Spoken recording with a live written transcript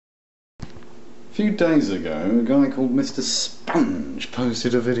A few days ago, a guy called Mr. Sponge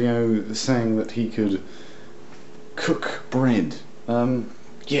posted a video saying that he could cook bread.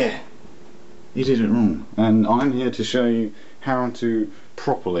 Yeah, he did it wrong. And I'm here to show you how to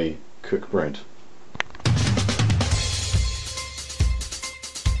properly cook bread.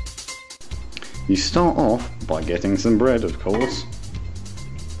 You start off by getting some bread, of course.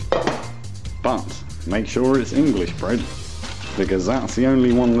 But make sure it's English bread, because that's the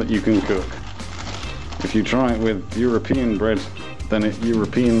only one that you can cook. If you try it with European bread, then it's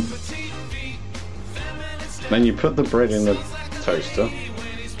European. Then you put the bread in the toaster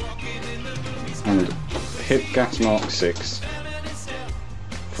and hit gas mark 6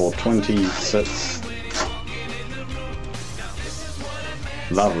 for 20 sets.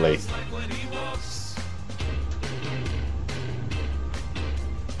 Lovely.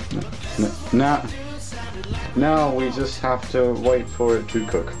 Now we just have to wait for it to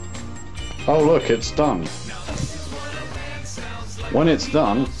cook. Oh look, it's done. When it's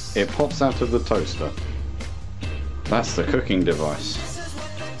done, it pops out of the toaster. That's the cooking device.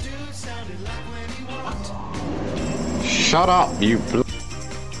 Shut up, you bl—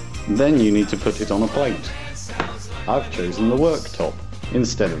 Then you need to put it on a plate. I've chosen the worktop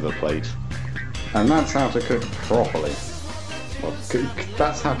instead of the plate. And that's how to cook properly. Well,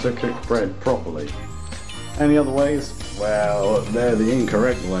 that's how to cook bread properly. Any other ways? Well, they're the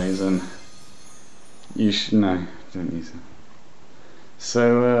incorrect ways, and you should know, don't use them.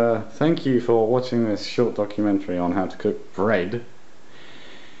 So, thank you for watching this short documentary on how to cook bread.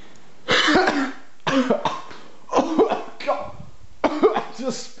 Oh God!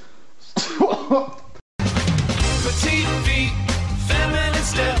 Just stop. Petite feet, feminine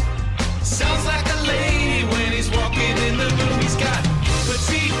step, sounds like a lady.